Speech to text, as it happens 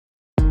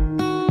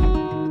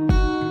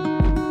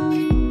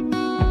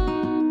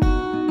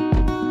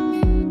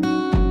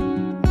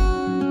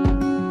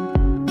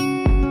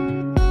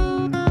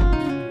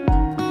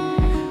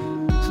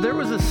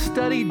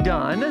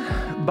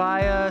done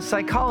by a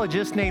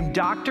psychologist named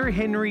Dr.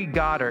 Henry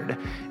Goddard,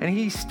 and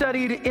he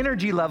studied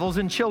energy levels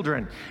in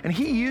children. And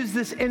he used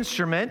this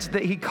instrument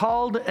that he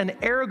called an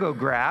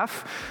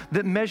ergograph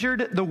that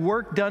measured the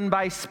work done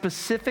by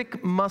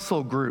specific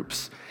muscle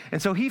groups.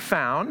 And so he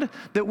found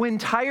that when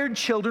tired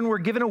children were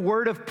given a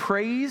word of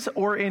praise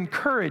or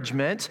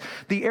encouragement,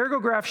 the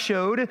ergograph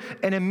showed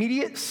an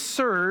immediate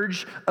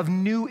surge of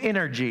new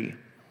energy.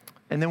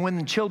 And then when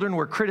the children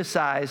were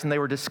criticized and they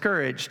were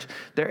discouraged,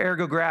 their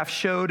ergograph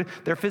showed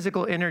their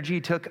physical energy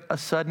took a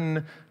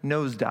sudden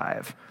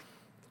nosedive.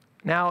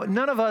 Now,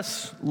 none of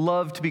us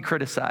love to be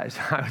criticized.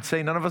 I would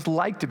say none of us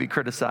like to be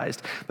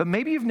criticized. But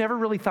maybe you've never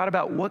really thought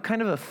about what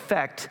kind of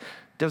effect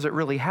does it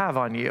really have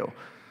on you.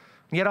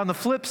 Yet on the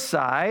flip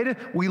side,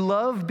 we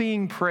love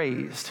being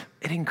praised.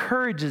 It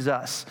encourages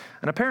us.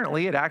 And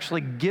apparently, it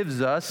actually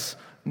gives us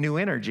new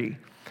energy.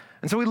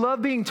 And so we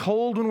love being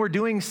told when we're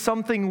doing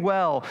something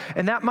well.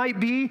 And that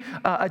might be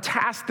a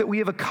task that we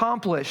have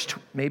accomplished.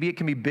 Maybe it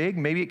can be big,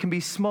 maybe it can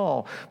be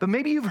small. But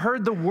maybe you've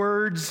heard the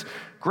words,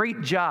 "Great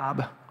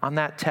job" on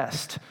that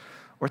test.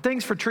 Or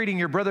 "Thanks for treating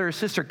your brother or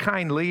sister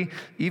kindly,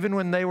 even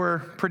when they were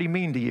pretty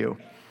mean to you."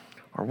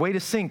 Or "Way to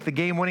sink the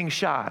game-winning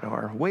shot."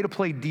 Or "Way to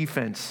play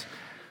defense."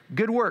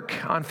 "Good work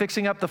on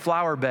fixing up the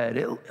flower bed.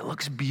 It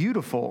looks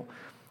beautiful."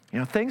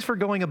 Thanks for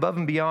going above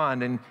and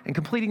beyond and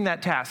completing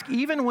that task,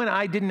 even when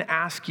I didn't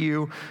ask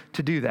you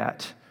to do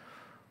that.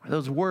 Or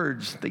those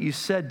words that you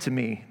said to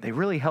me, they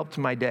really helped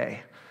my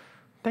day.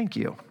 Thank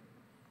you.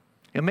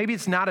 Maybe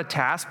it's not a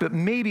task, but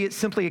maybe it's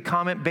simply a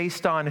comment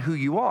based on who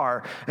you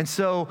are. And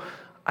so,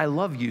 "I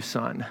love you,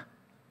 son."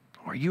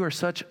 Or "You are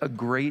such a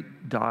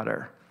great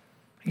daughter."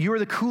 "You are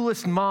the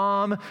coolest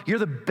mom." "You're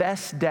the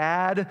best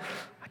dad."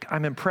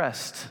 "I'm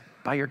impressed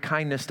by your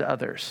kindness to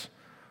others."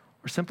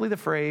 Or simply the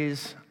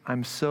phrase,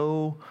 "I'm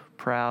so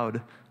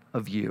proud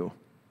of you."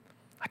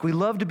 We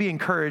love to be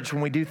encouraged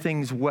when we do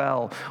things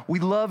well. We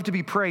love to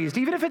be praised.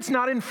 Even if it's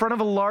not in front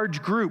of a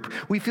large group,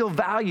 we feel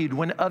valued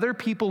when other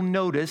people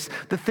notice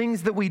the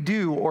things that we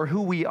do or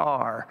who we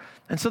are.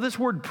 And so this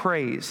word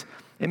praise,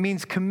 it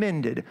means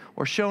commended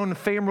or shown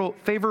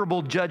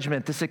favorable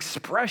judgment, this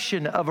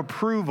expression of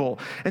approval.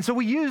 And so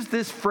we use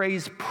this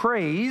phrase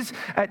praise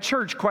at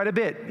church quite a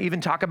bit, even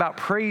talk about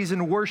praise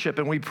and worship,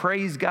 and we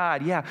praise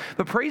God. Yeah,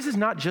 but praise is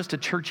not just a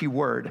churchy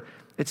word.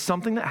 It's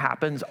something that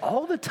happens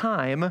all the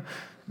time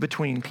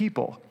between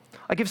people.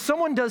 If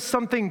someone does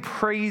something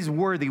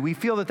praiseworthy, we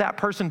feel that that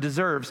person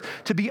deserves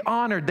to be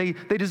honored. They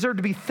deserve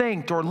to be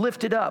thanked or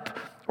lifted up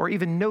or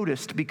even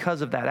noticed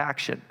because of that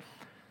action.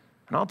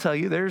 And I'll tell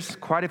you, there's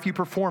quite a few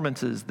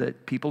performances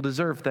that people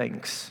deserve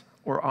thanks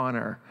or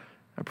honor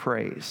or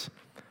praise.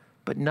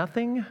 But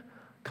nothing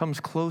comes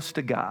close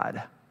to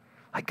God.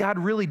 God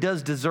really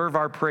does deserve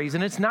our praise.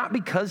 And it's not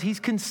because he's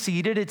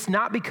conceited. It's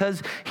not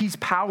because he's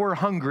power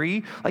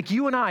hungry.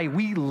 You and I,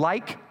 we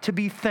like to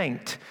be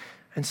thanked.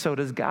 And so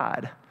does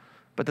God.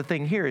 But the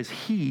thing here is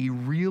he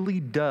really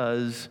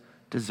does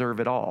deserve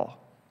it all.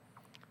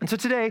 And so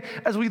today,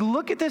 as we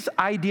look at this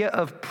idea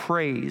of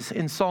praise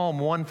in Psalm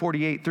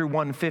 148 through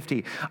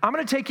 150, I'm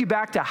going to take you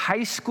back to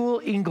high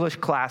school English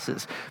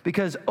classes,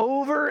 because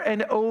over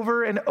and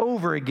over and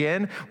over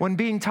again, when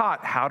being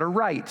taught how to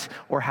write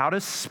or how to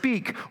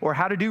speak or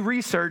how to do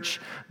research,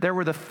 there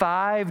were the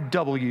 5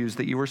 W's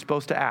that you were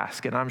supposed to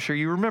ask. And I'm sure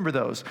you remember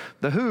those: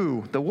 the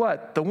who, the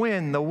what, the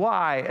when, the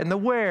why, and the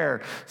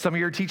where. Some of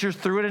your teachers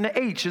threw in an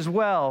H as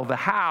well, the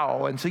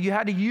how. And so you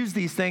had to use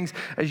these things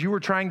as you were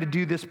trying to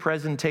do this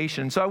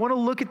presentation. So I want to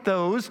look at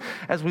those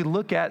as we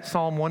look at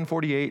Psalm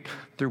 148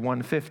 through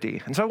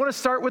 150. And so I want to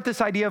start with this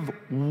idea of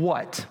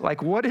what.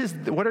 What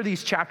are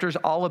these chapters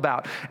all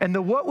about? And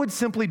the what would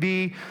simply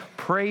be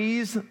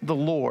praise the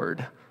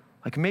Lord.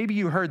 Maybe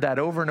you heard that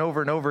over and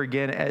over and over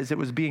again as it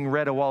was being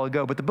read a while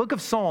ago. But the book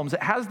of Psalms,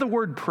 it has the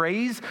word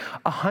praise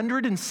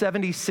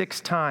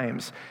 176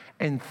 times.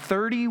 And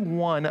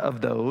 31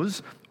 of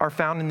those are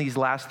found in these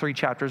last 3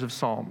 chapters of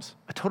Psalms.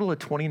 A total of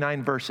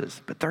 29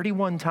 verses, but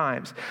 31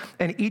 times.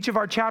 And each of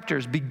our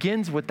chapters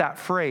begins with that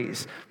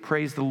phrase,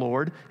 praise the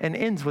Lord, and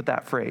ends with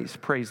that phrase,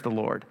 praise the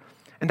Lord.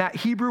 And that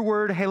Hebrew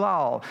word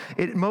halal,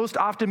 it most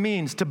often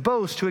means to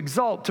boast, to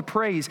exalt, to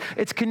praise.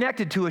 It's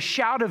connected to a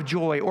shout of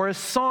joy or a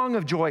song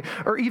of joy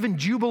or even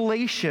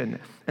jubilation.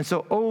 And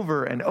so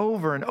over and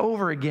over and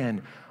over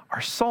again,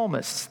 our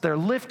psalmists, they're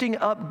lifting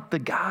up the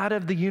God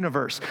of the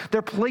universe.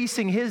 They're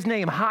placing his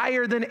name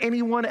higher than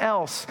anyone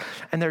else.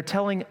 And they're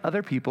telling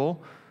other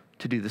people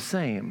to do the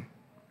same.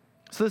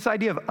 So this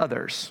idea of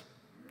others.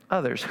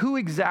 Who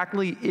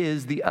exactly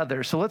is the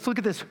other? So let's look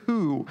at this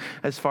who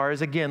as far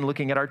as, again,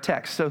 looking at our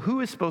text. So who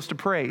is supposed to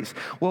praise?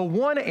 Well,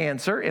 one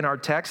answer in our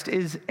text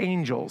is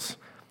angels.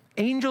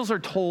 Angels are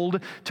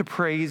told to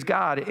praise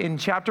God. In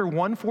chapter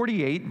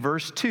 148,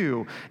 verse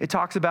 2, it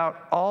talks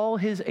about all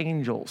his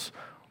angels,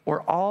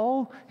 or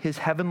all his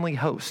heavenly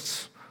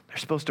hosts. They're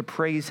supposed to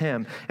praise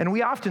him. And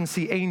we often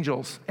see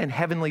angels and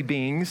heavenly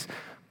beings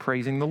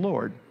praising the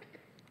Lord.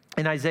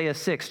 In Isaiah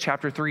 6,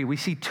 chapter 3, we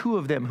see 2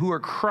 of them who are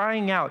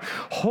crying out,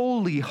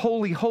 "Holy,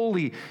 holy,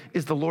 holy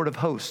is the Lord of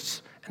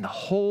hosts, and the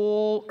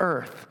whole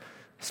earth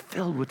is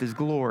filled with his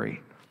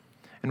glory.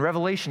 In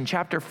Revelation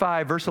chapter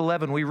 5, verse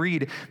 11, we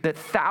read that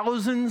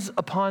thousands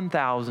upon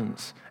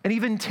thousands, and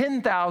even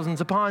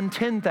 10,000s upon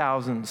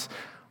 10,000s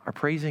are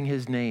praising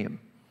his name.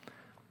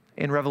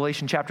 In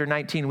Revelation chapter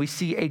 19, we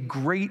see a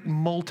great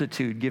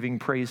multitude giving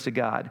praise to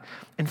God.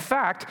 In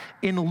fact,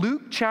 in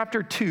Luke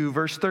chapter 2,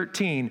 verse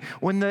 13,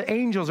 when the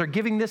angels are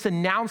giving this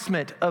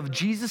announcement of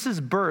Jesus'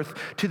 birth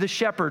to the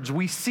shepherds,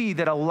 we see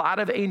that a lot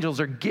of angels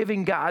are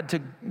giving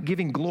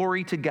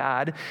glory to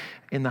God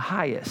in the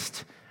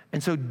highest.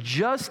 And so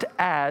just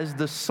as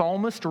the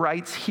psalmist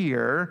writes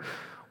here,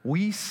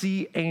 we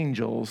see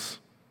angels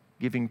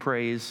giving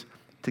praise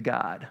to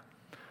God.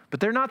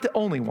 But they're not the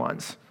only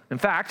ones. In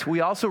fact,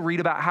 we also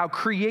read about how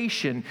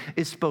creation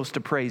is supposed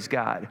to praise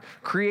God.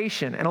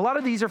 Creation. And a lot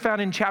of these are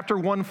found in chapter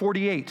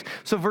 148.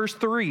 So verse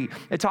 3,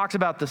 it talks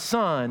about the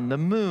sun, the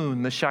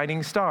moon, the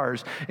shining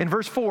stars. In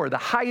verse 4, the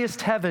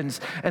highest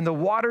heavens and the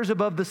waters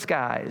above the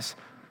skies.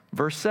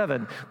 Verse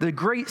 7, the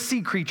great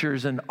sea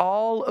creatures and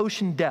all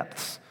ocean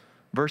depths.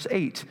 Verse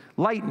 8,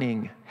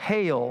 lightning,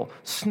 hail,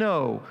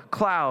 snow,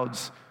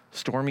 clouds,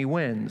 stormy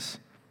winds.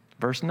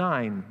 Verse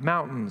 9,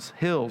 mountains,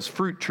 hills,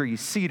 fruit trees,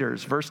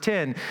 cedars. Verse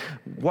 10,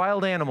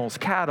 wild animals,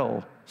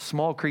 cattle,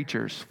 small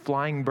creatures,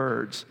 flying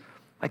birds.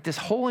 Like this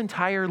whole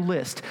entire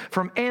list,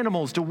 from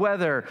animals to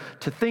weather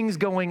to things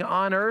going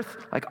on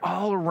earth, like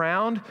all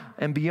around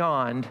and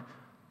beyond,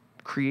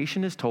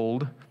 creation is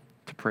told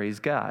to praise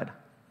God.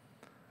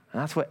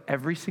 And that's what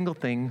every single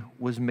thing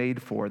was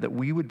made for, that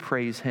we would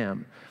praise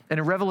him. And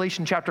in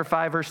Revelation chapter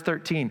 5, verse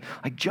 13,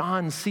 like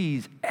John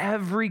sees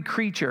every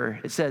creature,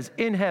 it says,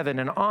 in heaven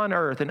and on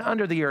earth and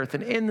under the earth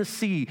and in the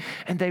sea,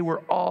 and they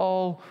were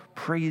all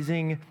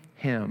praising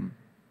him.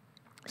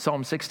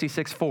 Psalm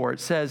 66:4,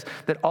 it says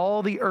that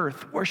all the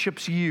earth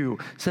worships you,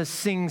 it says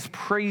sings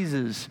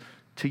praises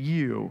to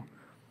you.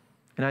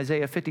 In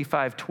Isaiah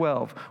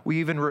 55:12,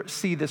 we even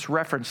see this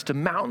reference to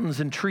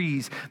mountains and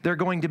trees. They're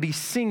going to be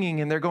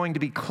singing and they're going to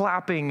be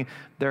clapping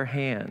their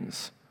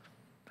hands.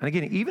 And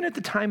again, even at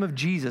the time of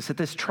Jesus, at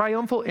this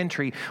triumphal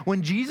entry,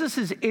 when Jesus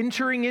is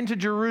entering into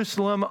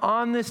Jerusalem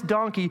on this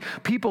donkey,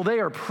 people, they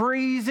are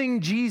praising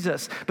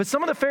Jesus. But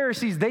some of the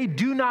Pharisees, they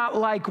do not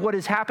like what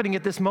is happening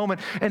at this moment,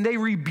 and they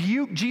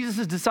rebuke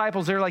Jesus'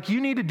 disciples. They're like,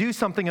 you need to do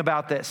something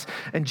about this.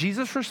 And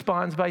Jesus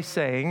responds by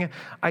saying,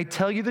 I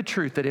tell you the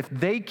truth, that if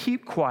they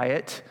keep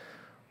quiet,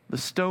 the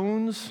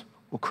stones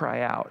will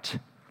cry out.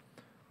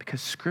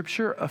 Because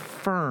Scripture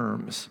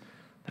affirms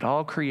that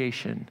all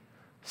creation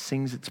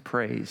sings its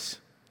praise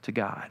to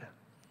God.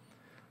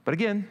 But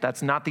again,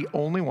 that's not the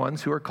only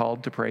ones who are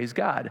called to praise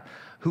God.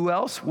 Who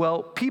else?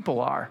 Well, people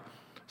are.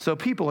 So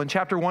people, in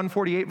chapter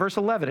 148, verse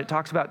 11, it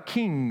talks about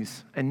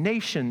kings and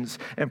nations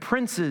and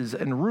princes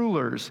and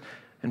rulers.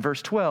 In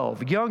verse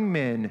 12, young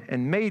men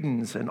and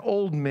maidens and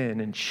old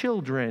men and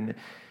children. In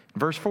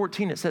verse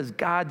 14, it says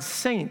God's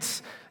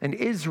saints and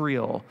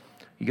Israel.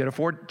 You go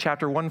to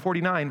chapter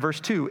 149, verse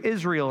 2,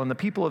 Israel and the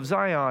people of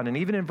Zion. And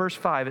even in verse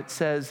 5, it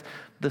says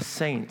the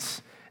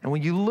saints. And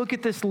when you look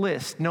at this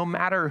list, no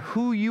matter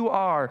who you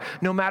are,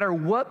 no matter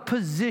what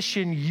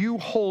position you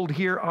hold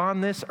here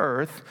on this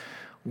earth,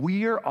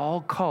 we are all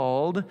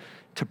called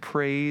to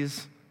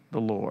praise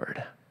the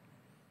Lord.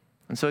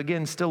 And so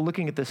again, still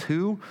looking at this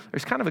who,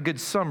 there's kind of a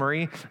good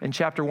summary in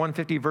chapter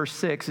 150, verse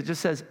 6. It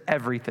just says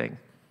everything.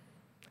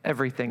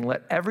 Everything.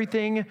 Let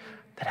everything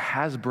that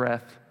has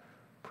breath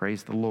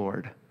praise the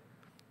Lord.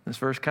 This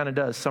verse kind of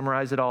does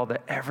summarize it all,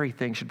 that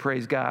everything should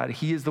praise God.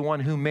 He is the one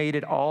who made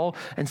it all,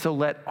 and so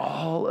let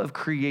all of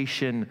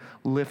creation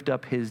lift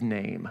up his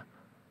name.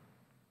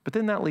 But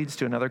then that leads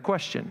to another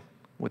question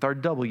with our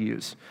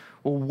W's.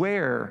 Well,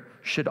 where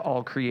should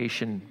all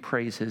creation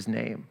praise his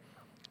name?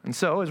 And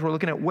so as we're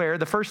looking at where,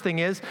 the first thing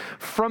is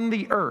from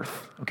the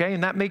earth, okay?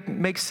 And that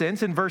makes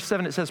sense. In verse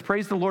 7, it says,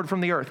 praise the Lord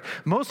from the earth.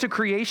 Most of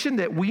creation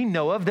that we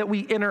know of, that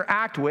we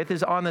interact with,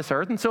 is on this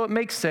earth. And so it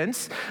makes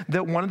sense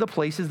that one of the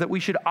places that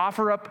we should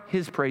offer up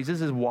his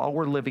praises is while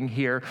we're living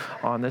here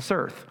on this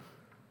earth.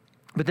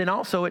 But then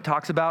also it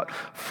talks about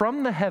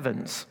from the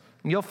heavens.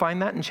 And you'll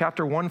find that in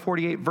chapter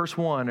 148, verse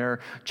 1, or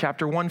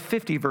chapter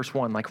 150, verse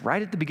 1. Like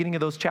right at the beginning of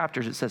those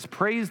chapters, it says,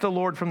 praise the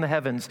Lord from the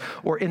heavens,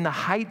 or in the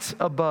heights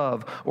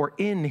above, or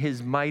in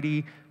his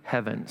mighty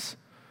heavens.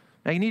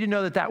 Now, you need to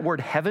know that that word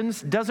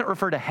heavens doesn't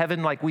refer to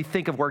heaven like we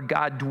think of where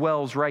God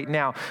dwells right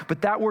now,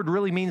 but that word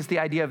really means the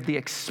idea of the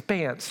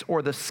expanse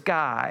or the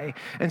sky.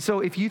 And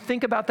so if you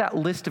think about that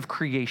list of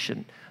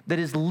creation that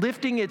is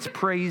lifting its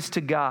praise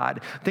to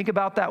God, think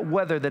about that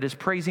weather that is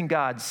praising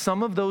God.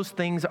 Some of those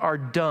things are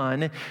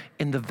done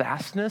in the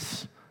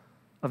vastness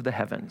of the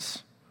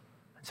heavens.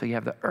 So you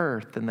have the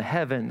earth and the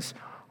heavens.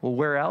 Well,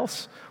 where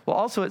else? Well,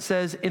 also it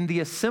says in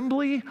the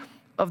assembly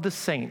of the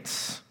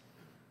saints.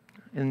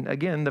 And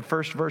again, the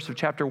first verse of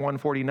chapter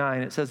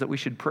 149, it says that we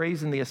should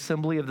praise in the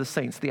assembly of the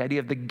saints. The idea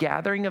of the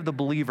gathering of the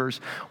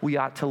believers, we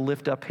ought to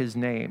lift up his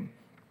name.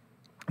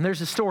 And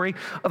there's a story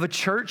of a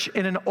church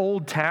in an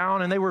old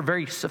town, and they were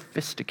very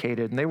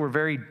sophisticated, and they were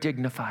very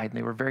dignified, and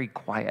they were very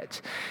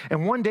quiet.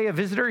 And one day, a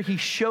visitor, he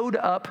showed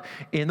up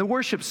in the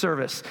worship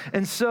service.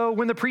 And so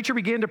when the preacher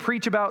began to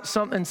preach about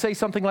something and say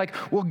something like,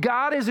 well,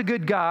 God is a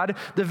good God,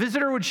 the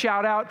visitor would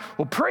shout out,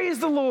 well, praise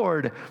the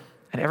Lord.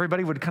 And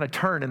everybody would kind of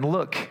turn and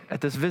look at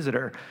this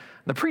visitor.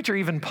 The preacher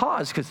even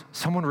paused because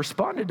someone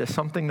responded to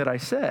something that I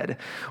said.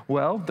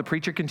 Well, the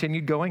preacher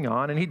continued going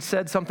on, and he'd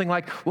said something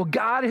like, well,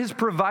 God has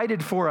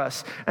provided for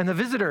us. And the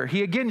visitor,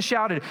 he again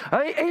shouted,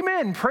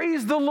 amen,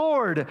 praise the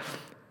Lord.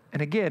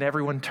 And again,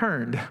 everyone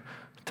turned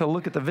to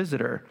look at the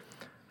visitor.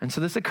 And so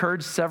this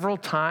occurred several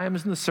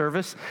times in the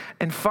service.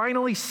 And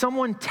finally,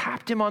 someone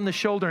tapped him on the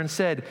shoulder and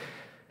said,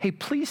 hey,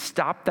 please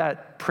stop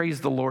that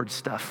praise the Lord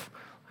stuff.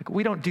 Like,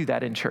 we don't do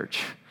that in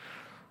church.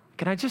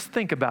 Can I just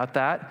think about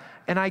that?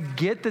 And I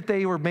get that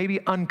they were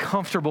maybe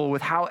uncomfortable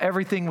with how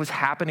everything was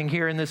happening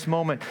here in this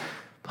moment.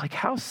 But like,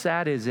 how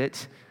sad is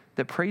it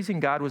that praising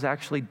God was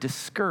actually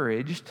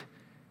discouraged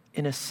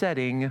in a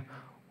setting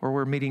where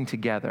we're meeting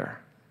together?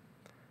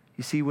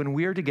 You see, when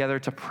we're together,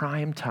 it's a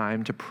prime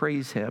time to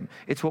praise him.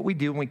 It's what we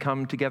do when we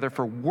come together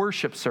for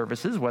worship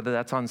services, whether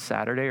that's on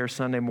Saturday or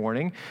Sunday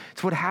morning.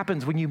 It's what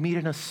happens when you meet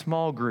in a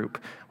small group,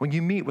 when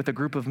you meet with a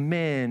group of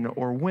men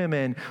or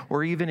women,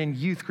 or even in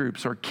youth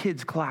groups or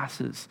kids'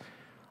 classes.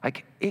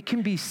 Like, it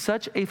can be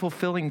such a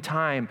fulfilling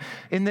time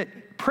in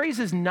that praise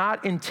is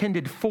not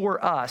intended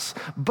for us,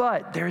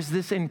 but there's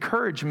this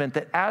encouragement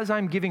that as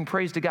I'm giving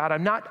praise to God,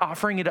 I'm not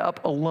offering it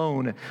up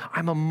alone.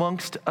 I'm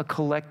amongst a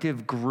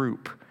collective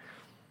group.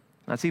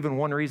 That's even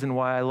one reason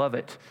why I love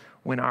it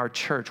when our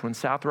church, when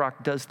South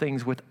Rock does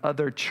things with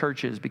other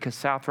churches, because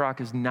South Rock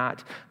is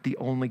not the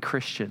only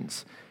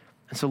Christians.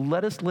 And so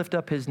let us lift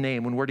up his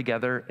name when we're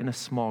together in a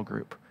small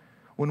group,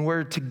 when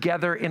we're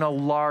together in a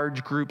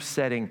large group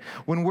setting,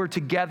 when we're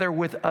together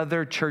with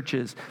other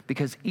churches,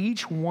 because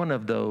each one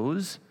of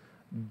those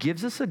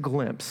gives us a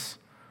glimpse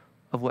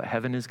of what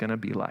heaven is going to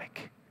be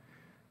like.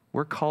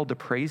 We're called to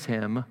praise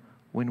him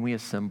when we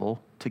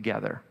assemble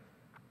together.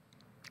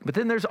 But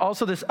then there's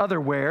also this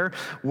other where.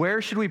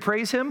 Where should we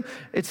praise him?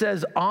 It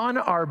says on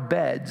our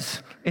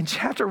beds. In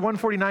chapter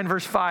 149,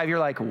 verse 5, you're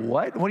like,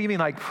 what? What do you mean,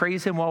 like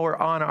praise him while we're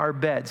on our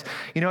beds?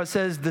 You know, it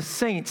says the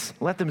saints,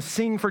 let them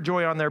sing for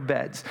joy on their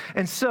beds.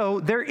 And so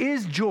there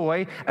is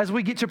joy as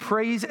we get to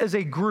praise as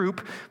a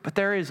group, but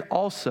there is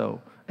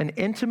also an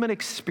intimate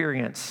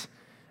experience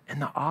in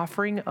the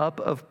offering up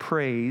of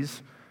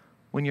praise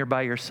when you're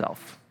by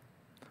yourself.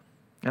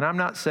 And I'm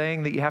not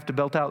saying that you have to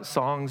belt out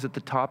songs at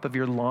the top of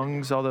your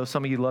lungs, although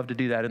some of you love to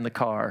do that in the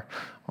car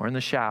or in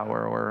the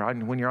shower or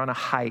when you're on a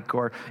hike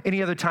or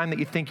any other time that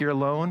you think you're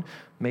alone.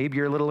 Maybe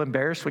you're a little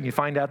embarrassed when you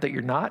find out that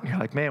you're not. And you're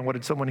like, man, what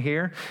did someone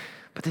hear?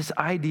 But this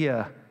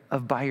idea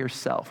of by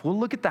yourself. We'll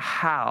look at the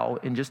how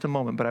in just a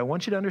moment, but I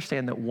want you to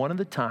understand that one of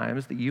the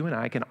times that you and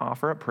I can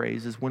offer up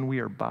praise is when we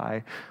are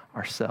by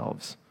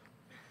ourselves.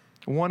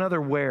 One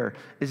other where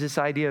is this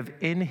idea of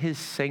in his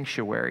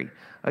sanctuary.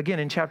 Again,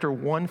 in chapter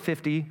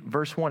 150,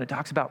 verse 1, it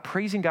talks about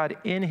praising God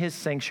in his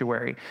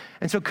sanctuary.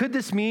 And so could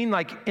this mean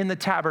like in the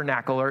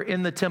tabernacle or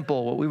in the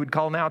temple, what we would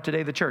call now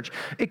today the church?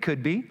 It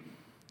could be.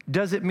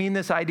 Does it mean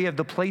this idea of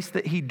the place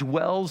that he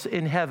dwells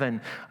in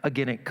heaven?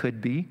 Again, it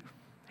could be.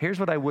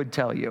 Here's what I would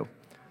tell you,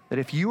 that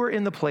if you are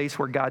in the place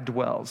where God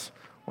dwells,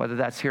 whether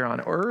that's here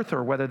on earth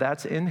or whether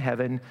that's in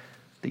heaven,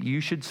 that you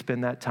should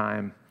spend that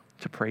time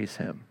to praise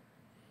him.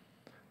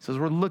 So as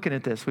we're looking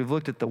at this, we've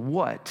looked at the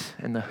what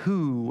and the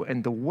who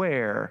and the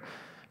where.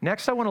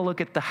 Next, I want to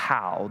look at the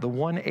how, the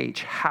 1H,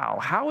 how.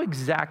 How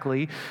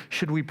exactly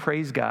should we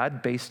praise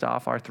God based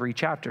off our 3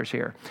 chapters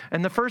here?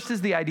 And the first is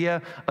the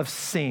idea of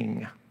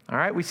sing. All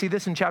right, we see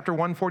this in chapter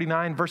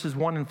 149, verses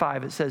 1 and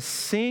 5. It says,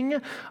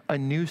 sing a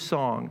new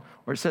song,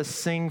 or it says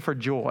sing for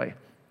joy.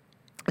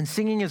 And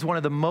singing is one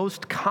of the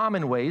most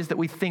common ways that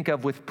we think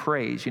of with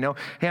praise. You know,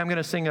 hey, I'm going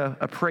to sing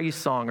a praise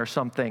song or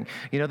something.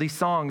 You know, these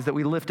songs that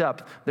we lift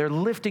up, they're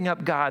lifting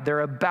up God. They're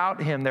about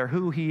him. They're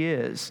who he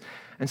is.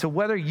 And so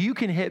whether you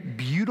can hit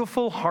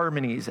beautiful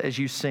harmonies as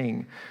you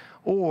sing,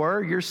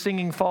 or your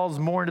singing falls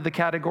more into the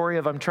category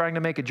of I'm trying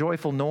to make a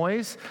joyful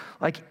noise,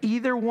 like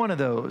either one of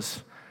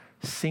those,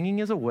 singing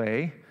is a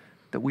way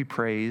that we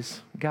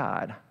praise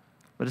God.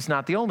 But it's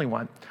not the only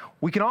one.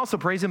 We can also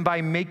praise him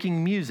by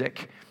making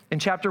music. In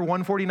chapter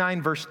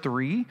 149, verse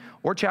 3,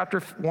 or chapter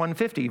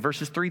 150,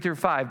 verses 3 through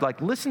 5, like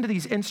listen to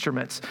these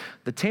instruments,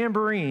 the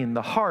tambourine,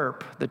 the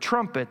harp, the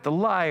trumpet, the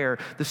lyre,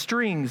 the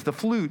strings, the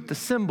flute, the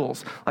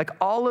cymbals, like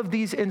all of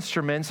these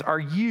instruments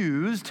are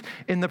used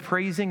in the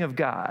praising of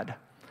God.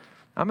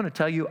 I'm going to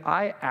tell you,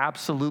 I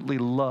absolutely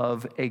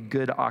love a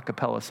good a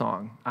cappella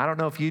song. I don't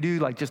know if you do,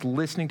 like just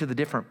listening to the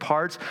different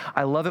parts.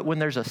 I love it when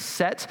there's a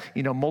set,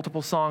 you know,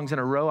 multiple songs in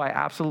a row. I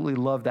absolutely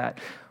love that.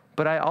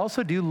 But I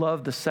also do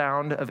love the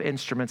sound of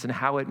instruments and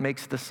how it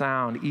makes the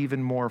sound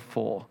even more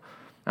full.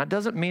 Now, it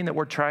doesn't mean that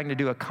we're trying to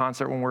do a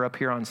concert when we're up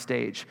here on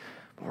stage,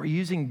 but we're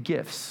using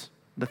gifts,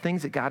 the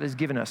things that God has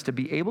given us to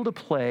be able to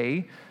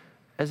play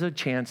as a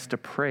chance to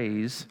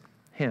praise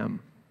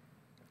him.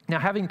 Now,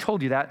 having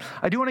told you that,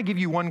 I do want to give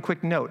you one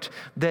quick note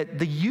that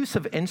the use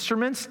of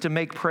instruments to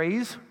make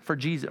praise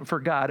for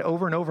God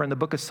over and over in the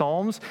book of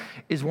Psalms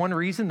is one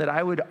reason that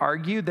I would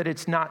argue that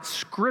it's not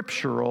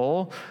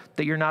scriptural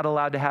that you're not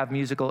allowed to have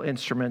musical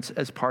instruments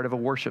as part of a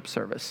worship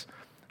service.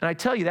 And I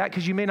tell you that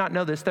because you may not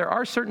know this. There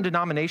are certain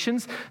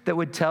denominations that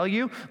would tell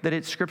you that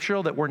it's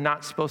scriptural that we're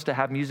not supposed to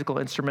have musical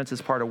instruments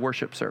as part of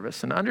worship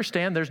service. And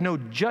understand there's no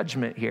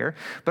judgment here,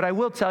 but I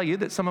will tell you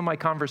that some of my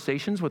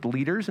conversations with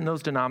leaders in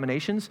those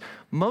denominations,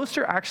 most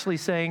are actually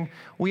saying,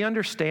 we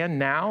understand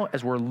now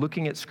as we're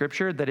looking at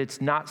scripture that it's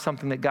not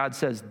something that God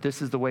says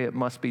this is the way it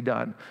must be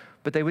done.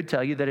 But they would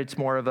tell you that it's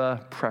more of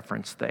a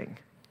preference thing.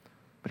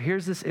 But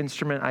here's this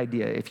instrument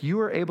idea. If you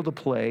are able to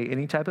play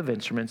any type of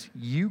instruments,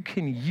 you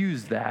can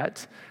use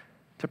that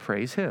to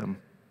praise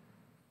him.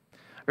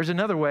 There's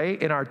another way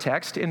in our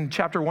text. In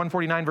chapter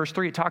 149, verse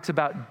 3, it talks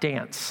about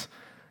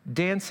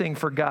dancing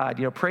for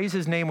God. Praise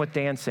his name with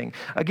dancing.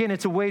 Again,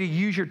 it's a way to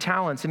use your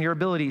talents and your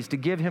abilities to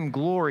give him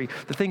glory,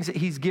 the things that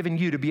he's given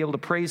you to be able to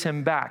praise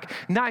him back.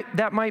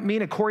 That might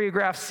mean a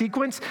choreographed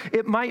sequence.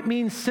 It might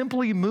mean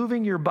simply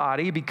moving your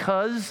body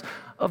because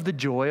of the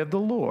joy of the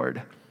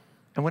Lord.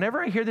 And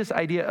whenever I hear this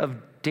idea of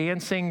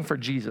dancing for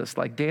Jesus,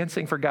 like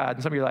dancing for God,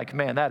 and some of you are like,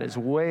 man, that is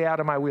way out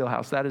of my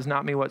wheelhouse. That is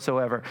not me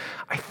whatsoever.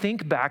 I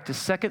think back to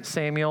 2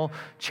 Samuel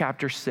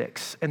chapter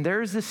 6, and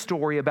there's this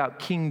story about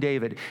King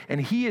David, and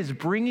he is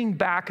bringing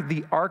back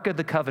the Ark of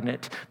the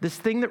Covenant, this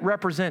thing that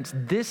represents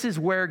this is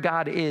where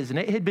God is, and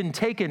it had been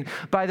taken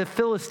by the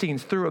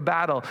Philistines through a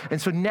battle, and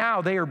so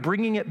now they are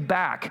bringing it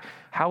back.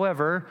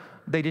 However,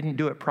 they didn't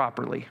do it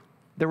properly.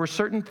 There were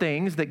certain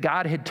things that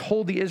God had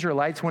told the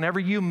Israelites, whenever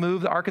you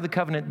move the Ark of the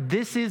Covenant,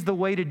 this is the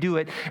way to do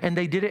it, and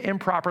they did it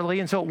improperly.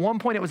 And so at one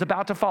point it was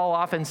about to fall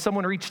off, and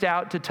someone reached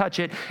out to touch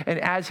it, and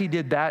as he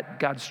did that,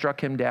 God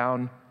struck him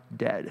down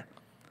dead.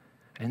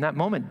 And in that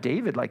moment,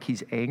 David,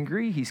 he's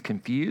angry, he's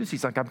confused.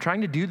 He's like, I'm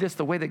trying to do this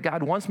the way that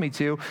God wants me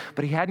to,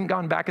 but he hadn't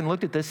gone back and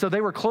looked at this. So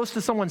they were close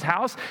to someone's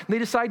house, and they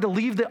decided to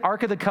leave the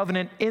Ark of the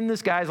Covenant in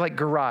this guy's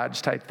garage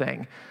type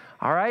thing.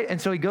 All right, and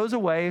so he goes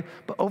away,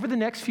 but over the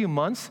next few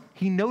months,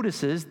 he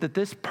notices that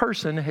this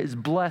person is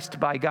blessed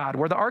by God.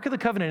 Where the Ark of the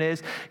Covenant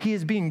is, he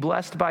is being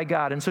blessed by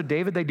God. And so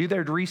David, they do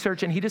their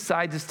research, and he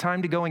decides it's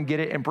time to go and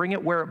get it and bring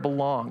it where it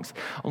belongs.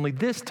 Only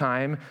this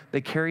time, they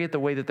carry it the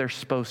way that they're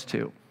supposed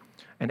to.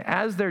 And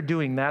as they're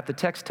doing that, the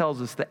text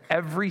tells us that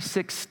every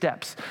 6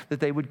 steps that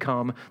they would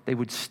come, they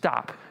would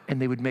stop,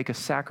 and they would make a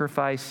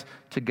sacrifice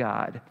to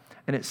God.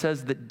 And it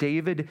says that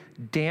David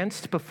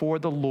danced before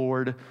the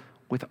Lord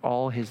with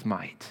all his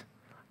might.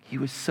 He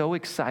was so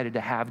excited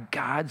to have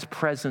God's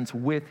presence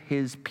with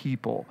his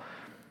people.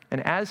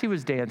 And as he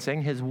was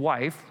dancing, his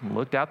wife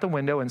looked out the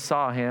window and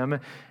saw him,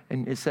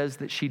 and it says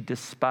that she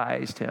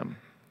despised him.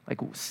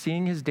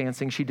 Seeing his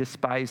dancing, she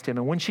despised him.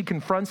 And when she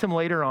confronts him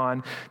later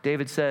on,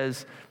 David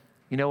says,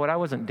 you know what, I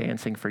wasn't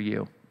dancing for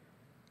you.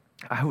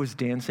 I was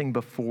dancing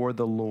before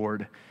the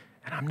Lord.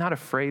 And I'm not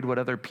afraid what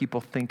other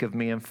people think of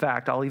me. In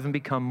fact, I'll even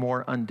become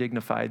more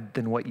undignified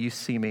than what you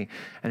see me.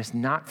 And it's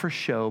not for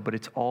show, but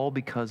it's all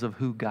because of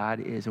who God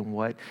is and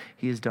what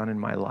he has done in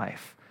my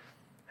life.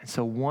 And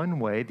so one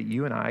way that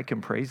you and I can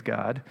praise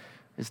God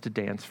is to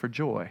dance for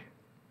joy.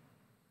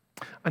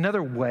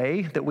 Another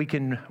way that we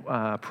can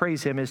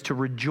praise him is to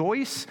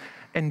rejoice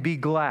and be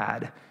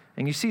glad.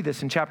 And you see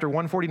this in chapter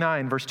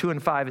 149, verse 2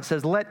 and 5. It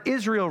says, let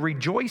Israel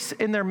rejoice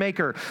in their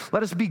maker.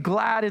 Let us be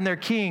glad in their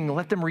king.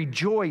 Let them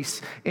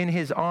rejoice in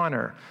his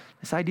honor.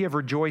 This idea of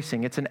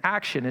rejoicing, it's an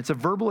action. It's a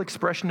verbal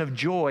expression of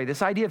joy.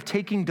 This idea of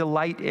taking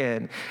delight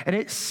in. And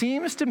it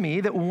seems to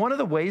me that one of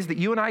the ways that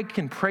you and I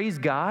can praise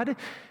God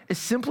is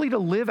simply to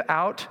live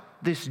out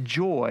this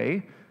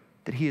joy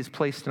that he has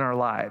placed in our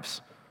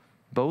lives,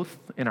 both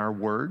in our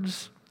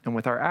words and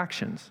with our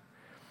actions.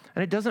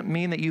 And it doesn't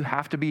mean that you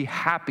have to be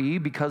happy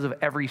because of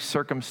every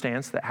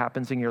circumstance that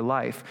happens in your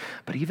life.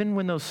 But even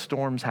when those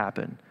storms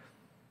happen,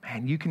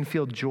 man, you can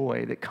feel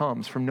joy that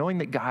comes from knowing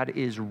that God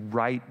is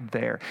right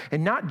there.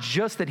 And not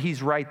just that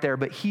he's right there,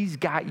 but he's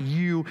got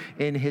you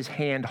in his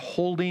hand,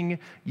 holding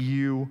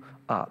you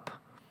up.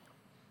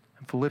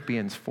 In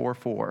Philippians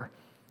 4:4,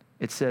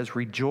 it says,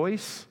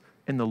 rejoice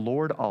in the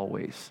Lord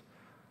always.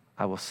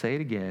 I will say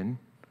it again,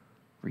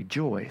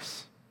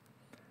 rejoice.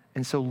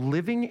 And so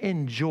living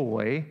in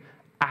joy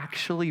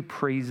actually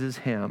praises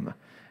him.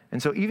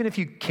 And so even if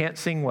you can't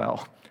sing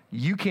well,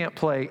 you can't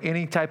play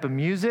any type of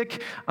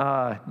music,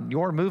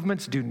 your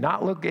movements do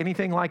not look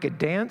anything like a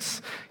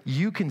dance,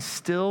 you can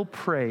still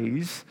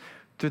praise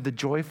through the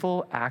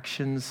joyful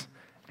actions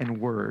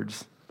and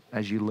words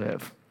as you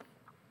live.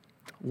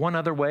 One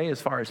other way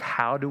as far as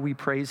how do we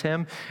praise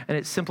him, and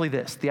it's simply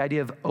this, the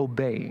idea of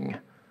obeying.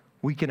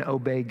 we can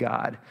obey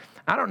God.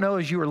 I don't know,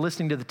 as you were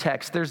listening to the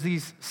text, there's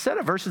these set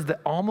of verses that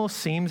almost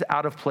seems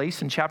out of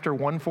place in chapter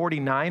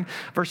 149,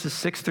 verses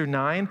 6 through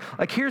 9.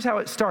 Like, here's how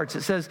it starts.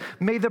 It says,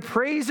 may the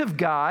praise of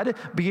God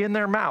be in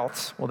their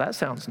mouths. Well, that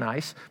sounds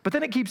nice. But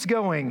then it keeps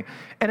going.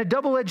 And a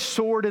double-edged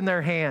sword in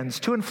their hands,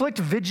 to inflict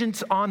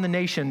vengeance on the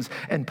nations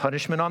and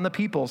punishment on the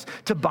peoples,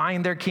 to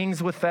bind their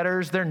kings with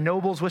fetters, their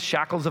nobles with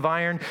shackles of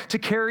iron, to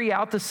carry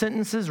out the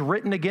sentences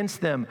written against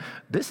them.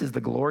 This is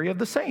the glory of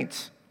the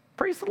saints.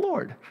 Praise the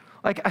Lord.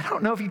 Like, I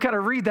don't know if you kind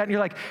of read that and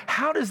you're like,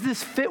 how does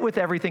this fit with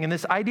everything? And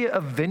this idea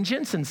of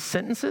vengeance and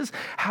sentences,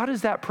 how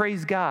does that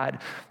praise God?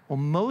 Well,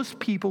 most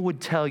people would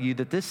tell you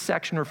that this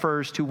section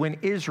refers to when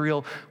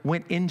Israel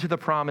went into the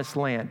promised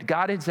land.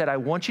 God had said, I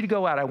want you to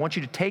go out. I want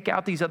you to take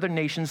out these other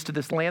nations to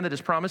this land that is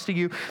promised to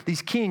you,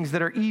 these kings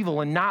that are evil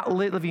and not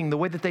living the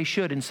way that they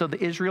should. And so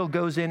the Israel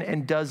goes in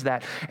and does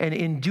that. And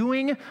in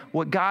doing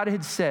what God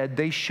had said,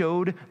 they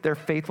showed their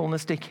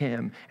faithfulness to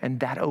him. And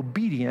that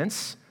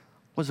obedience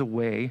was a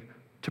way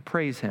to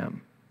praise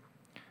him.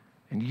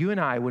 And you and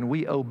I, when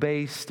we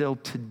obey still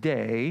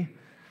today,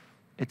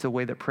 it's a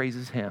way that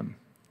praises him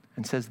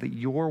and says that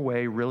your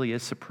way really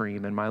is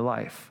supreme in my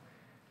life.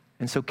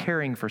 And so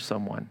caring for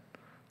someone,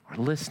 or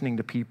listening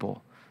to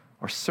people,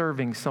 or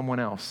serving someone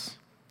else,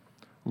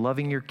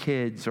 loving your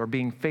kids, or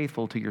being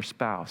faithful to your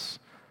spouse,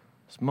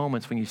 those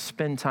moments when you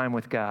spend time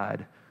with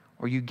God,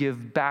 or you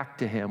give back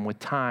to him with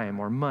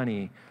time or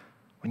money,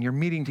 when you're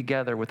meeting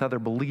together with other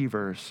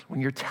believers,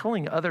 when you're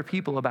telling other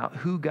people about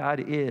who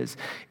God is,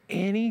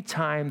 any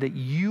time that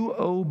you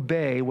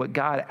obey what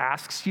God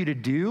asks you to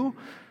do,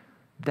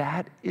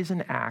 that is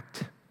an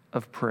act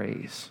of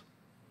praise.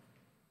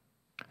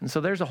 And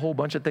so there's a whole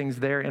bunch of things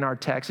there in our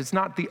text. It's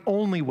not the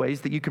only ways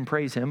that you can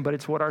praise him, but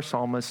it's what our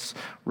psalmists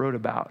wrote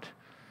about.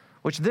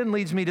 Which then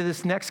leads me to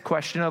this next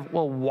question of,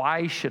 well,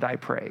 why should I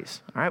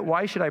praise? All right,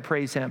 why should I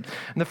praise him?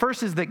 And the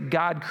first is that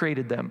God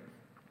created them.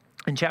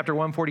 In chapter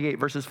 148,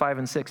 verses 5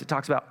 and 6, it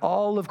talks about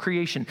all of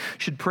creation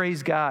should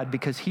praise God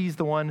because he's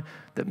the one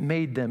that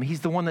made them. He's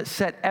the one that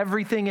set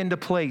everything into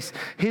place.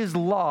 His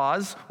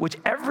laws, which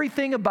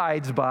everything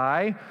abides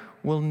by,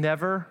 will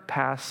never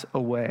pass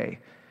away.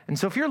 And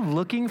so if you're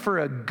looking for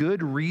a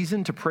good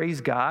reason to praise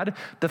God,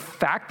 the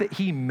fact that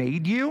he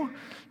made you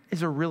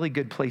is a really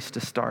good place to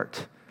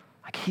start.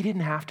 Like, he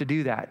didn't have to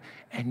do that,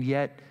 and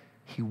yet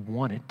he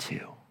wanted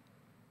to.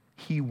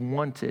 He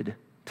wanted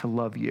to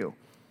love you.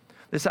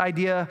 This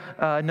idea,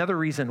 another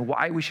reason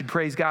why we should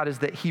praise God is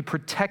that he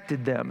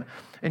protected them.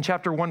 In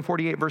chapter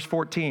 148, verse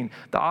 14,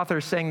 the author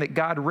is saying that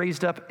God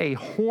raised up a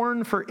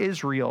horn for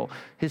Israel,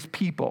 his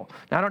people.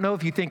 Now, I don't know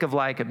if you think of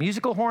like a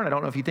musical horn. I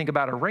don't know if you think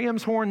about a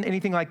ram's horn,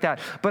 anything like that.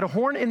 But a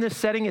horn in this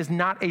setting is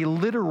not a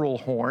literal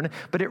horn,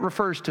 but it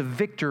refers to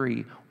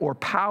victory or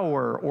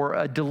power or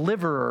a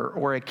deliverer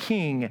or a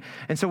king.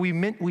 And so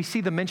we see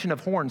the mention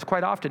of horns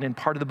quite often in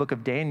part of the book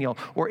of Daniel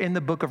or in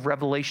the book of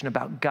Revelation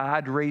about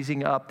God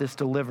raising up this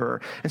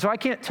deliverer. And so I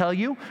can't tell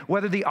you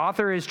whether the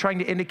author is trying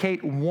to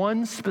indicate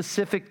one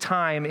specific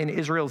time in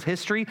Israel's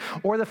history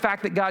or the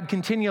fact that God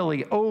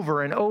continually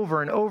over and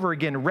over and over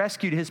again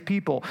rescued his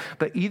people.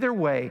 But either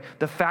way,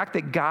 the fact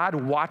that God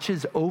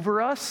watches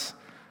over us,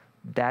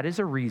 that is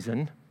a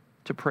reason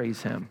to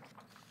praise him.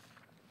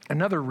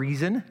 Another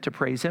reason to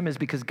praise him is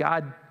because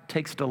God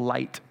takes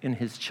delight in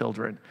his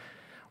children.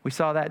 We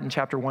saw that in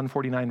chapter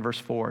 149, verse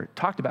 4. It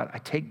talked about, I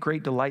take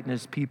great delight in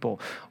his people,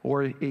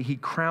 or he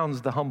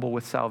crowns the humble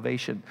with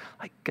salvation.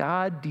 Like,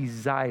 God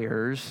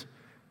desires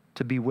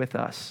to be with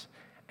us,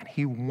 and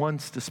he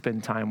wants to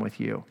spend time with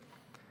you.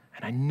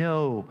 And I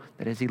know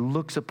that as he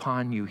looks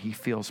upon you, he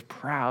feels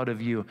proud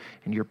of you,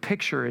 and your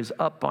picture is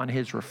up on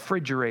his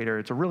refrigerator.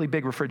 It's a really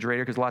big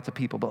refrigerator because lots of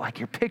people, but like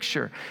your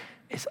picture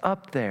is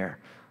up there.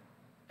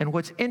 And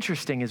what's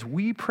interesting is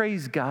we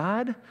praise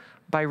God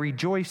by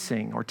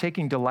rejoicing or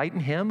taking delight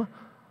in him,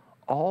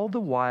 all the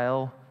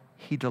while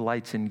he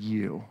delights in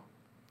you.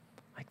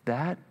 Like,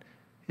 that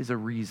is a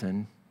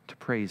reason to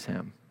praise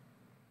him.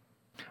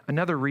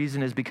 Another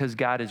reason is because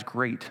God is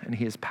great and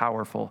he is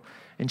powerful.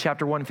 In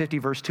chapter 150,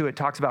 verse 2, it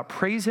talks about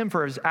praise him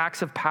for his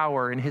acts of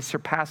power and his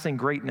surpassing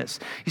greatness.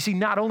 You see,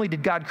 not only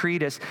did God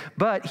create us,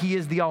 but he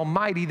is the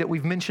Almighty that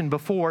we've mentioned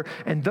before,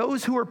 and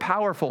those who are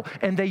powerful,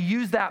 and they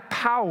use that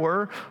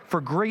power for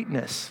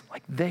greatness,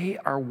 like, they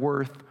are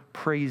worth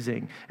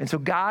praising. And so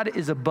God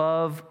is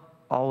above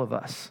all of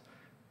us,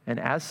 and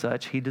as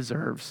such, he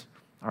deserves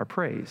our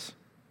praise.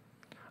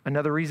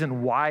 Another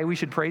reason why we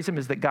should praise him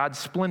is that God's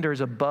splendor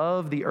is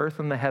above the earth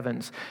and the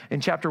heavens.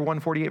 In chapter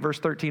 148, verse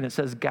 13, it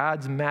says,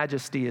 God's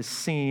majesty is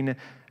seen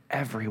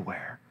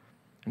everywhere.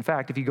 In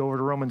fact, if you go over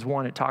to Romans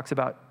 1, it talks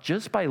about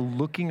just by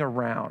looking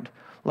around,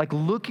 like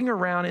looking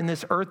around in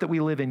this earth that we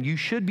live in, you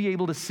should be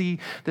able to see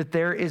that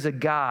there is a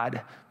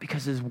God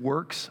because his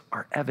works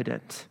are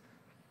evident.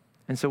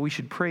 And so we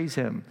should praise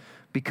him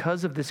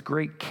because of this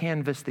great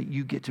canvas that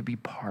you get to be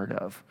part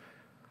of.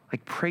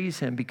 Like, praise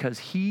him because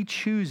he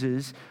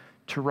chooses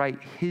to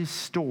write his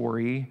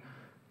story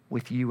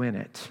with you in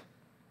it.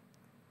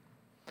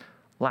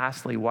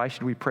 Lastly, why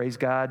should we praise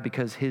God?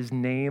 Because his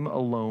name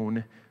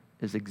alone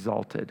is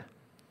exalted.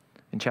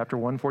 In chapter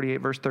 148,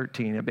 verse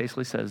 13, it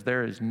basically says,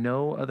 there is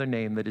no other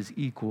name that is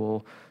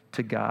equal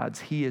to God's.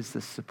 He is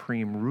the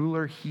supreme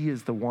ruler. He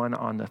is the one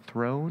on the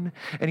throne.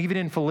 And even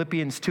in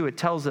Philippians 2, it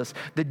tells us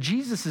that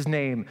Jesus'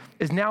 name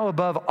is now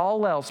above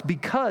all else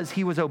because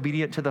he was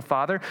obedient to the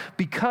Father,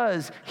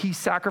 because he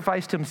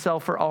sacrificed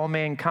himself for all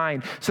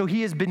mankind. So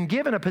he has been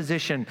given a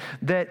position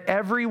that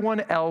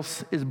everyone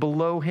else is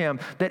below him,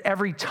 that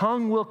every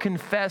tongue will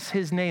confess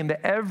his name,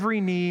 that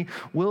every knee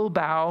will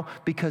bow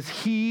because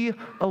he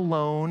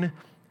alone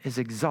is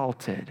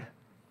exalted.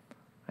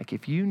 Like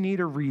if you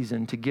need a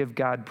reason to give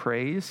God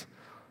praise,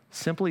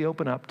 simply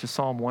open up to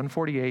Psalm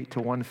 148 to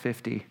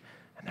 150,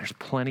 and there's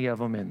plenty of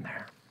them in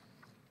there.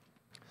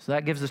 So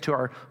that gives us to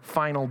our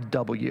final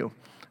W,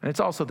 and it's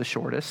also the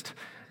shortest,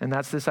 and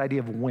that's this idea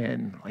of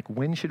when. Like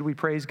when should we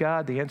praise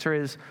God? The answer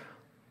is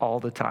all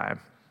the time.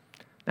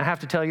 Now, I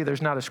have to tell you,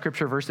 there's not a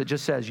scripture verse that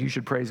just says you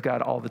should praise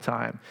God all the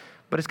time.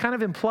 But it's kind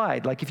of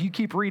implied, like if you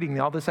keep reading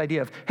all this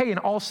idea of, hey, in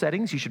all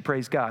settings, you should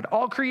praise God.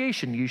 All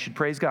creation, you should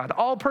praise God.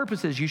 All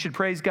purposes, you should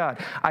praise God.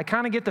 I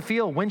kind of get the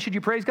feel, when should you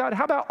praise God?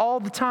 How about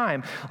all the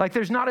time? Like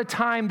there's not a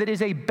time that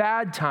is a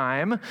bad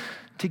time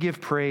to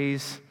give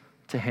praise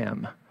to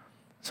him.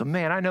 So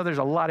man, I know there's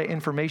a lot of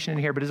information in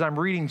here, but as I'm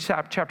reading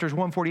chapters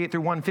 148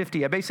 through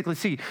 150, I basically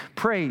see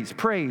praise,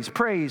 praise,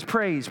 praise,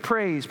 praise,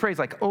 praise, praise,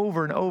 like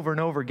over and over and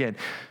over again.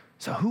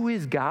 So who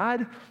is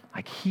God?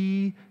 Like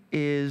he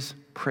is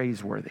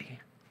praiseworthy.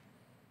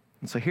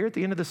 And so here at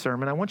the end of the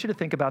sermon, I want you to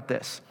think about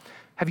this.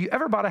 Have you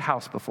ever bought a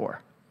house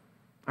before?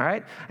 All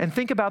right? And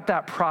think about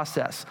that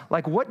process.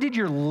 Like what did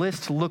your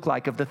list look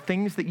like of the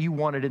things that you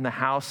wanted in the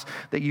house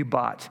that you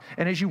bought?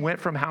 And as you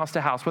went from house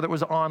to house, whether it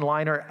was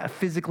online or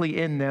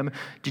physically in them,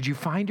 did you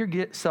find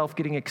yourself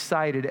getting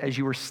excited as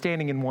you were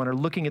standing in one or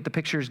looking at the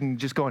pictures and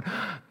just going,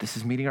 this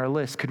is meeting our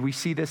list. Could we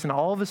see this? And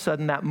all of a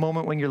sudden that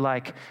moment when you're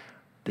like,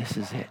 this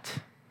is it.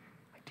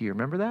 Do you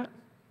remember that?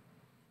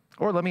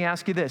 Or let me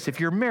ask you this. If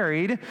you're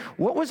married,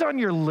 what was on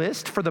your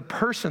list for the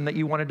person that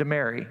you wanted to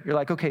marry? You're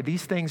like, okay,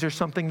 these things are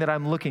something that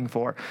I'm looking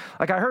for.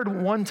 Like I heard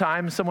one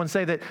time someone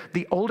say that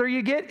the older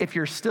you get, if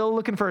you're still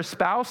looking for a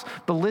spouse,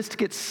 the list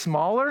gets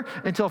smaller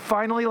until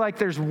finally like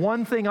there's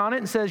one thing on it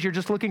and says you're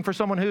just looking for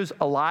someone who's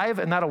alive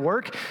and that'll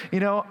work. You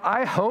know,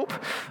 I hope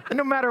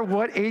no matter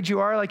what age you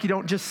are, like you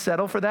don't just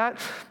settle for that.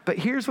 But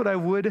here's what I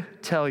would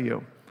tell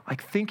you.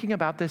 Like thinking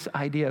about this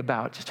idea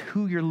about just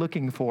who you're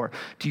looking for.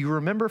 Do you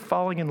remember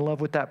falling in love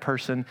with that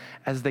person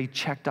as they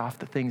checked off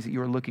the things that you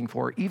were looking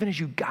for, even as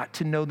you got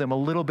to know them a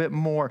little bit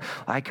more?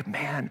 Like,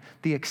 man,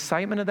 the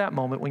excitement of that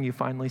moment when you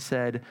finally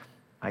said,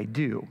 I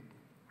do.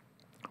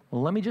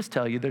 Well, let me just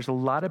tell you, there's a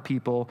lot of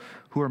people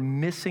who are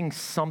missing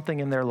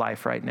something in their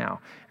life right now,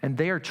 and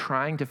they are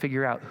trying to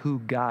figure out who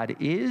God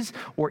is,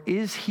 or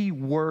is he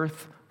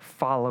worth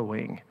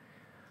following?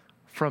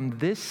 From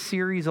this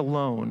series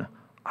alone,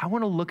 I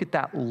want to look at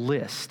that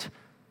list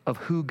of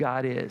who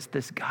God is,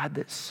 this God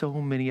that so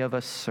many of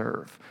us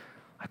serve.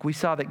 Like we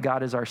saw that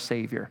God is our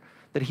Savior,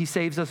 that he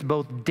saves us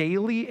both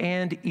daily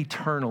and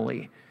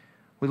eternally.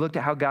 We looked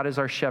at how God is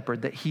our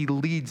shepherd, that he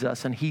leads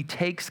us and he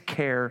takes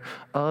care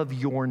of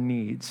your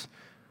needs.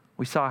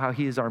 We saw how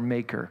he is our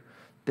maker,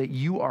 that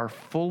you are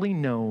fully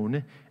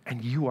known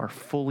and you are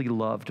fully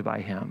loved by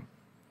him.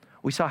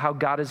 We saw how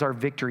God is our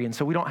victory, and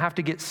so we don't have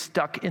to get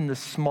stuck in the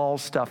small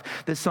stuff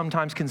that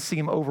sometimes can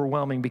seem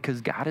overwhelming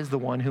because God is the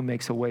one who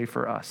makes a way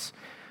for us.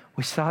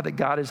 We saw that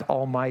God is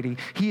almighty.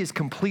 He is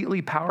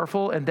completely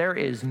powerful, and there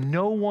is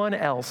no one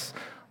else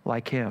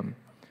like him.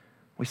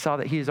 We saw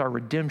that he is our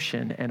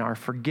redemption and our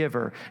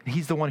forgiver. And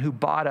he's the one who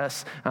bought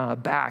us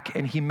back,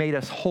 and he made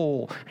us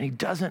whole, and he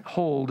doesn't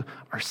hold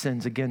our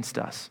sins against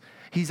us.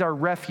 He's our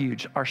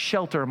refuge, our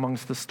shelter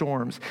amongst the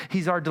storms.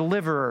 He's our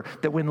deliverer,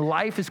 that when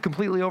life is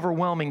completely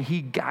overwhelming,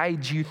 he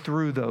guides you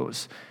through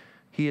those.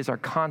 He is our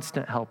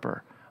constant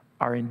helper,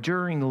 our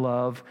enduring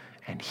love,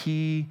 and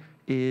he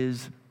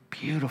is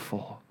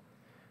beautiful.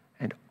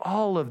 And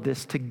all of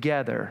this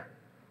together,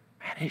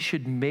 man, it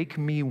should make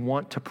me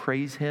want to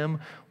praise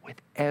him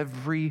with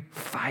every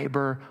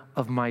fiber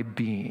of my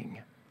being.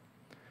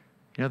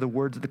 You know the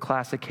words of the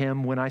classic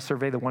hymn, When I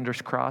Survey the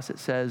Wondrous Cross, it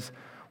says,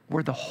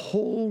 were the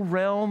whole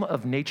realm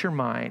of nature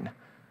mine,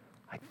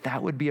 like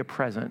that would be a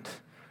present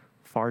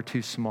far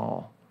too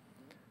small.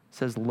 It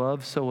says,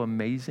 love so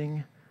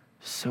amazing,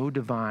 so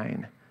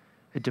divine,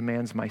 it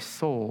demands my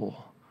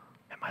soul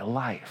and my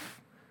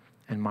life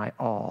and my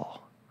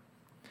all.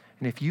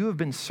 And if you have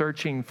been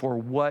searching for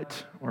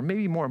what, or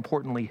maybe more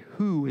importantly,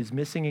 who is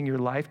missing in your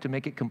life to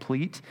make it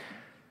complete,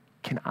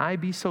 can I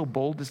be so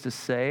bold as to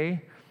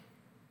say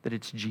that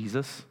it's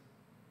Jesus?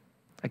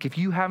 Like if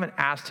you haven't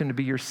asked him to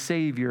be your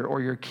Savior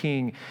or your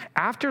King,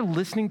 after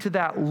listening to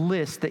that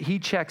list that he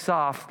checks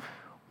off,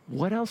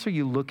 what else are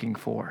you looking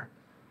for?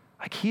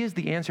 Like he is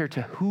the answer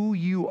to who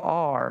you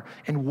are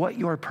and what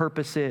your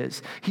purpose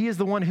is. He is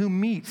the one who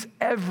meets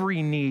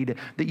every need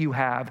that you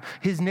have.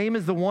 His name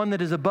is the one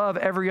that is above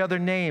every other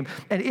name.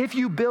 And if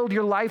you build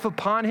your life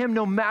upon him,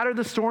 no matter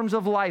the storms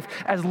of life,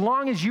 as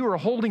long as you are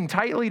holding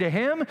tightly to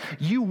him,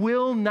 you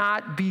will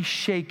not be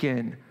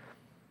shaken.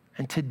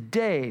 And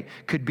today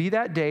could be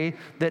that day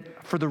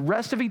that for the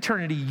rest of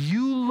eternity,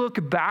 you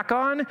look back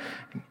on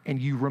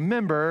and you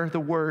remember the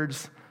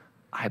words,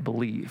 I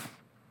believe.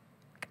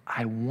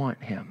 I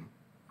want him.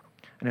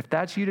 And if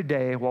that's you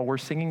today, while we're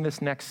singing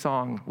this next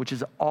song, which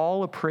is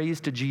all a praise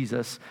to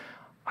Jesus,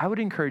 I would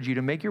encourage you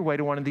to make your way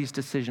to one of these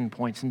decision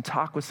points and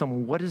talk with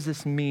someone. What does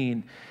this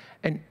mean?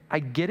 And I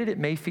get it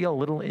may feel a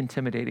little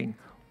intimidating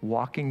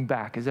walking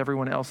back as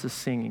everyone else is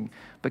singing.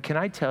 But can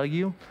I tell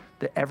you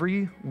that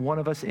every one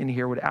of us in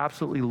here would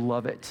absolutely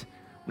love it.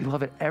 We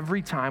love it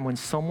every time when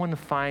someone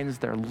finds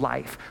their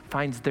life,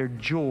 finds their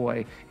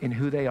joy in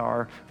who they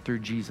are through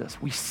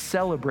Jesus. We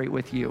celebrate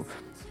with you.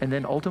 And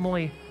then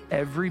ultimately,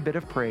 every bit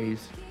of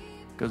praise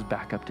goes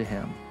back up to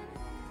him.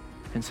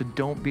 And so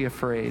don't be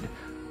afraid.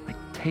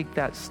 Take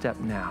that step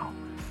now.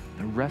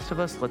 The rest of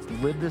us, let's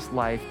live this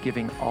life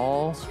giving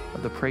all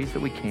of the praise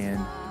that we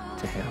can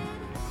to him.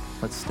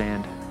 Let's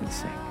stand and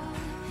sing.